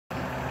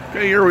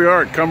Okay, here we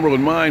are at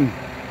Cumberland Mine.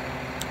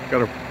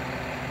 Got a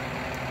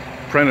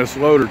apprentice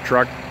loader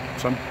truck.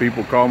 Some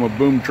people call them a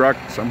boom truck.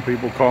 Some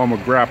people call them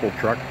a grapple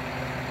truck.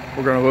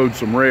 We're going to load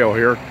some rail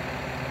here.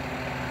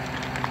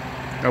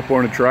 Up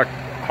on the truck,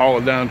 haul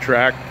it down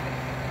track.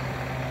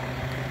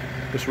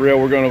 This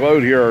rail we're going to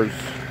load here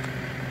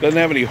doesn't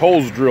have any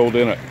holes drilled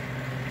in it.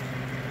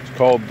 It's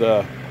called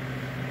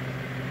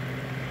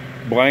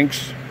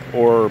blanks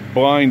or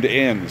blind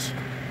ends.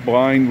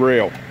 Blind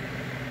rail.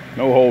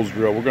 No holes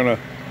drilled. We're going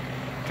to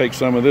take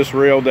some of this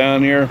rail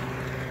down here,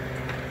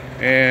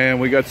 and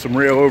we got some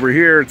rail over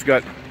here. It's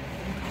got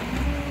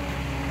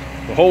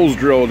the holes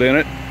drilled in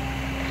it,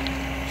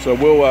 so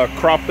we'll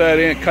crop that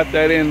in, cut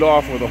that end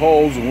off with the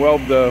holes, and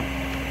weld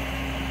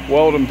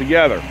them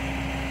together.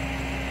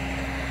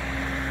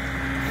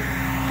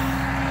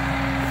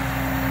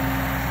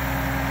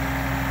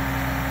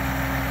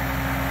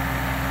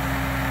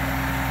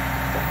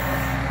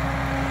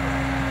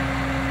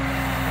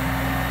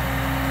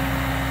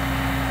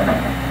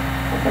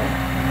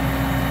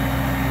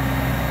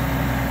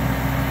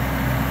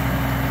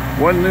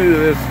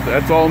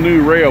 That's all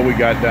new rail we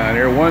got down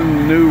here.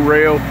 One new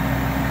rail,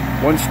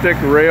 one stick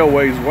of rail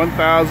weighs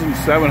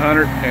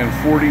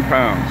 1,740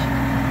 pounds.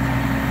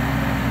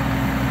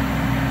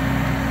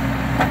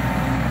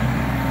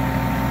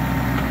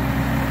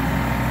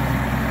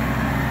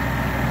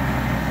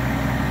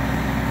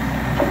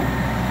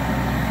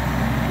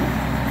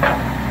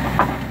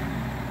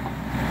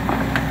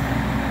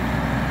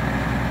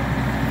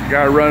 The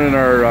guy running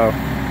our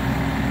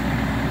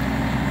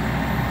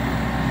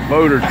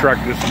loader truck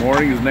this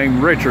morning is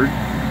named Richard.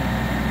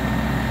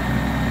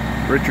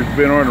 Richard's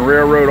been on the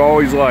railroad all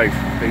his life.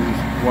 He's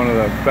one of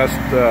the best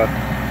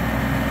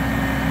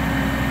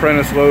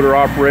apprentice loader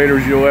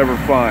operators you'll ever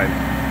find.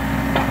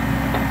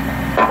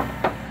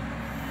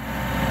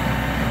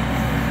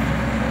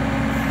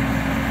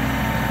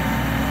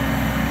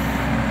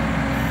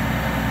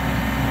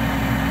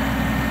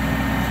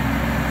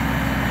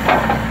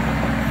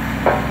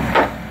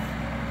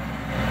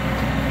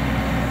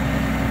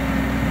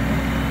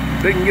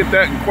 Didn't get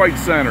that in quite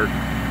centered.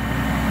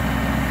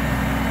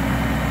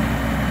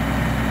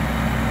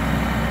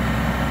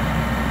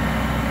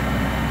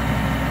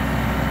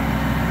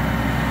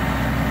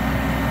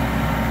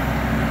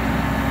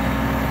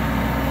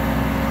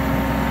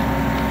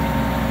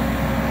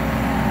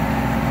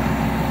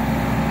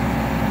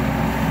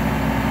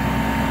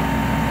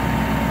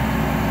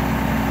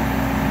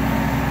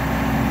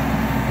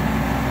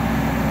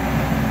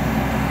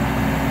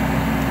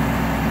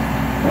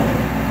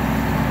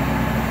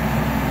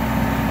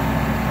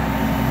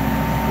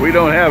 We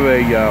don't have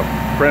a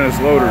apprentice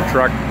loader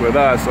truck with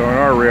us on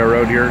our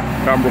railroad here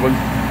at Cumberland,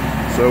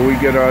 so we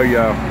get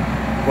a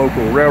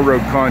local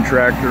railroad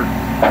contractor,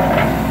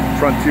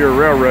 Frontier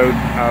Railroad,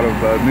 out of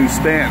New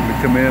Stanton to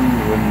come in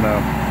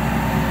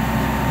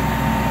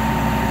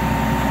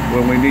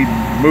when we need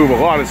to move a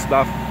lot of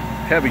stuff,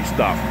 heavy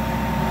stuff.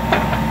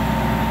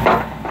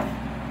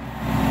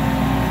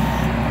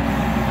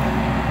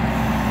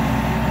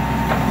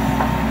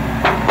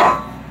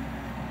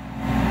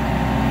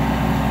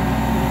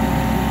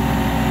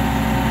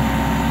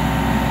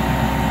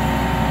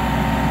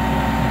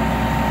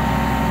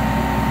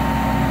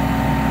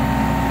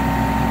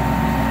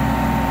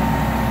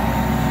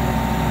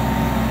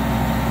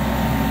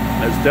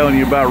 I was telling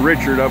you about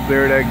Richard up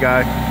there, that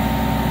guy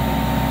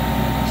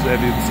said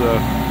it's a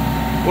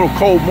little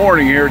cold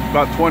morning here. It's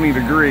about 20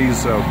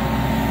 degrees, so,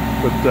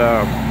 but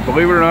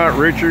believe it or not,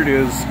 Richard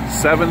is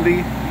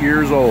 70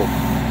 years old.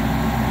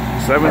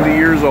 70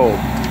 years old.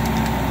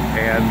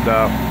 And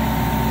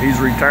he's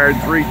retired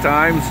 3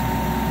 times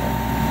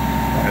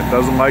and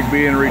doesn't like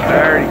being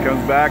retired. He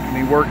comes back and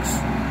he works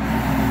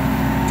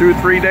 2 or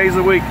 3 days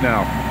a week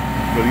now.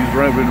 But he's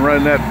been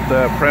running that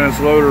apprentice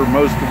loader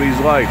most of his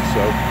life,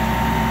 so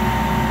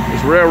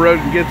this railroad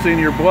gets in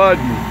your blood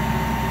and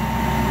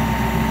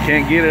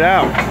can't get it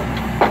out.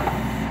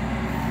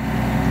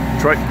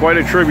 Quite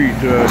a tribute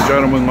to a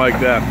gentleman like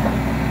that.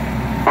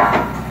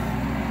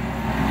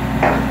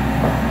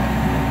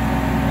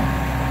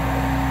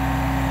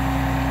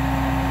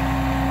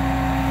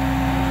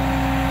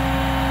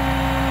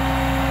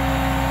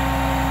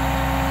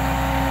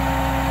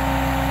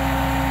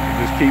 It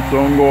just keeps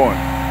on going.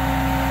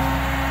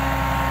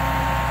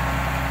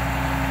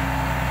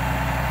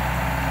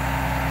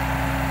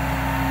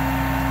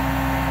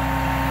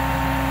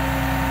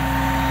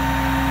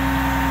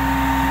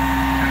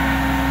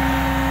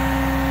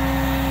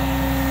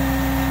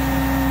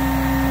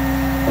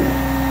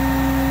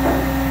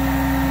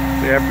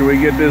 After we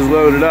get this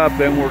loaded up,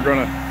 then we're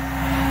gonna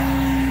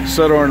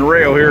set on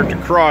rail here at the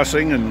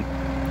crossing and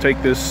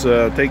take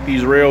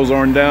these rails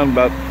on down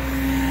about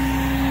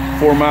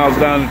 4 miles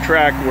down the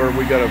track, where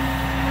we're gonna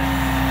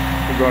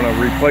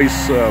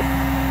replace the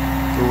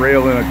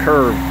rail in a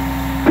curve.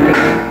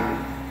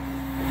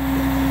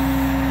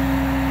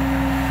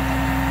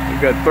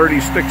 We've got 30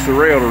 sticks of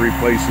rail to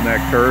replace in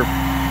that curve.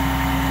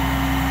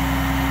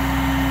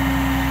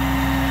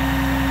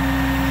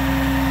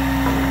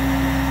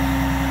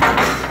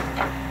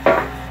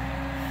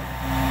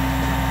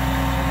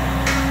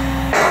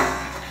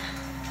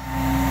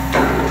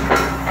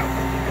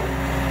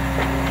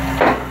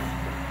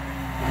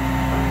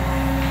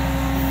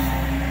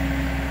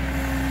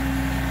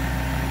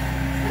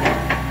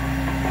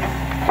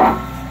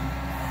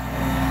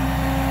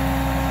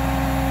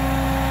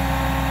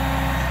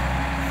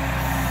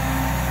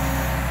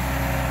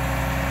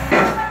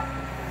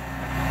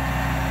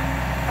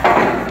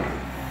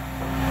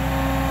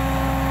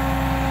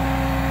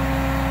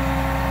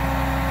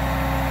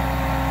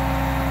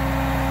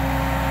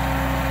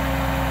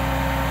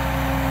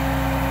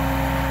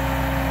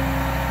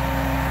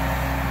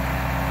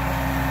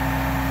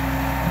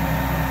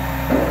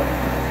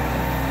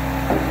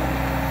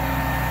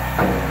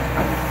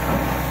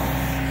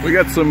 We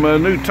got some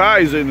new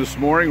ties in this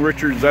morning.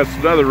 That's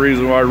another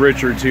reason why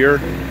Richard's here.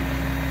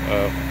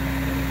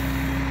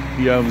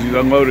 He's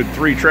unloaded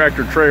 3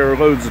 tractor trailer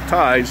loads of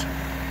ties.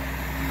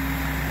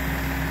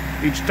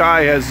 Each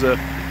tie has,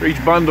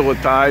 each bundle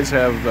of ties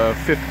have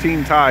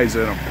 15 ties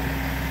in them.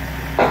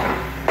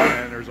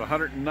 And there's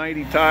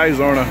 190 ties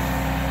on a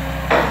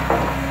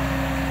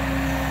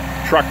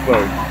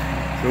truckload.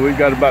 So we've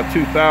got about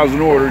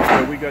 2,000 orders.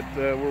 So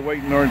we're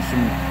waiting on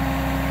some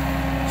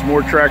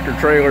more tractor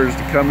trailers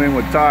to come in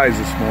with ties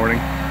this morning.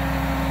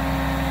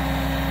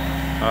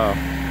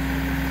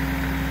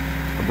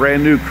 A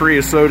brand new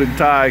creosoted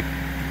tie.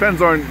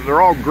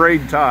 They're all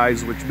grade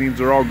ties, which means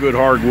they're all good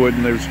hardwood,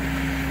 and there's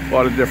a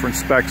lot of different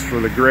specs for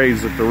the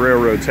grades that the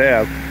railroads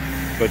have.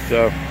 But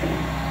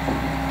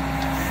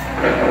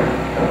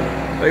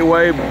they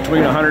weigh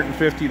between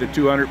 150 to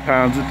 200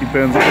 pounds. It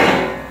depends on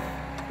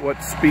what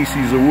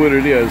species of wood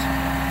it is.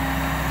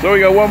 So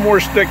we got one more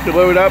stick to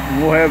load up, and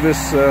we'll have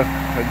this.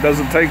 It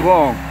doesn't take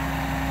long.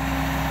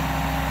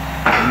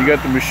 And you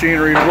got the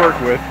machinery to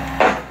work with.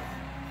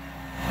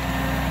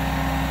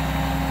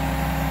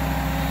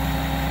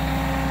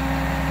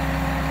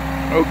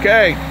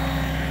 Okay.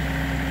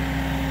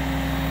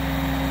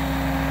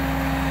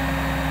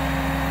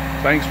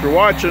 Thanks for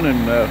watching,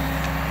 and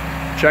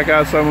check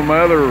out some of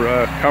my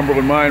other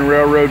Cumberland Mine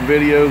Railroad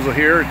videos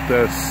here at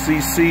the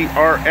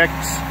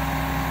CCRX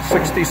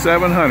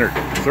 6700.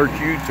 Search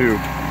YouTube.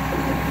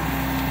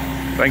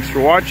 Thanks for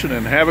watching,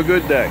 and have a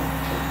good day.